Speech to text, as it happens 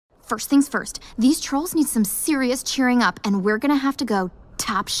first things first. These trolls need some serious cheering up, and we're gonna have to go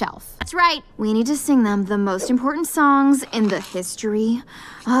top shelf. That's right. We need to sing them the most important songs in the history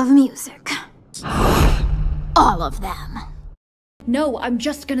of music. All of them. No, I'm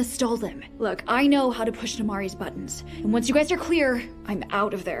just gonna stall them. Look, I know how to push Namari's buttons. And once you guys are clear, I'm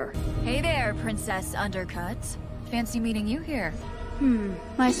out of there. Hey there, Princess Undercuts. Fancy meeting you here.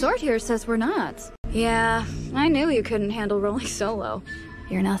 My sword here says we're not. Yeah, I knew you couldn't handle rolling solo.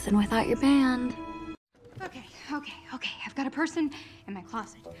 You're nothing without your band. Okay. I've got a person in my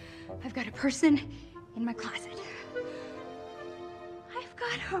closet. I've got a person in my closet. I've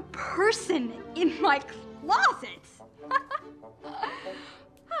got a person in my closet.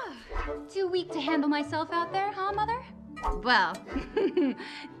 Too weak to handle myself out there, huh, Mother? Well,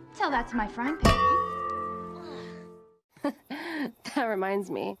 tell that to my friend Piggy. That reminds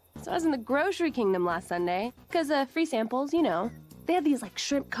me. So I was in the grocery kingdom last Sunday, because free samples, you know. They had these like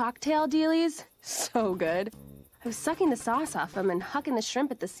shrimp cocktail dealies. So good. I was sucking the sauce off them and hucking the shrimp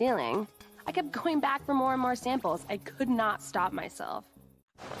at the ceiling. I kept going back for more and more samples. I could not stop myself.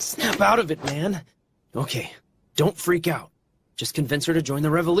 Snap out of it, man. Okay, don't freak out. Just convince her to join the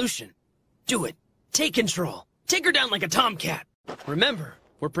revolution. Do it. Take control. Take her down like a tomcat. Remember,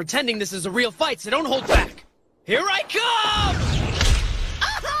 we're pretending this is a real fight, so don't hold back. Here I come!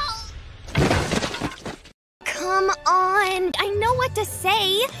 Come on. I know what to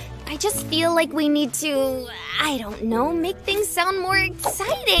say. I just feel like we need to, I don't know, make things sound more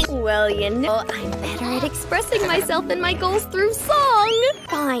exciting. Well, you know, I'm better at expressing myself and my goals through song.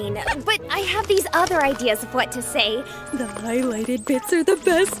 Fine, but I have these other ideas of what to say. The highlighted bits are the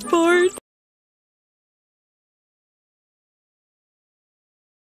best part.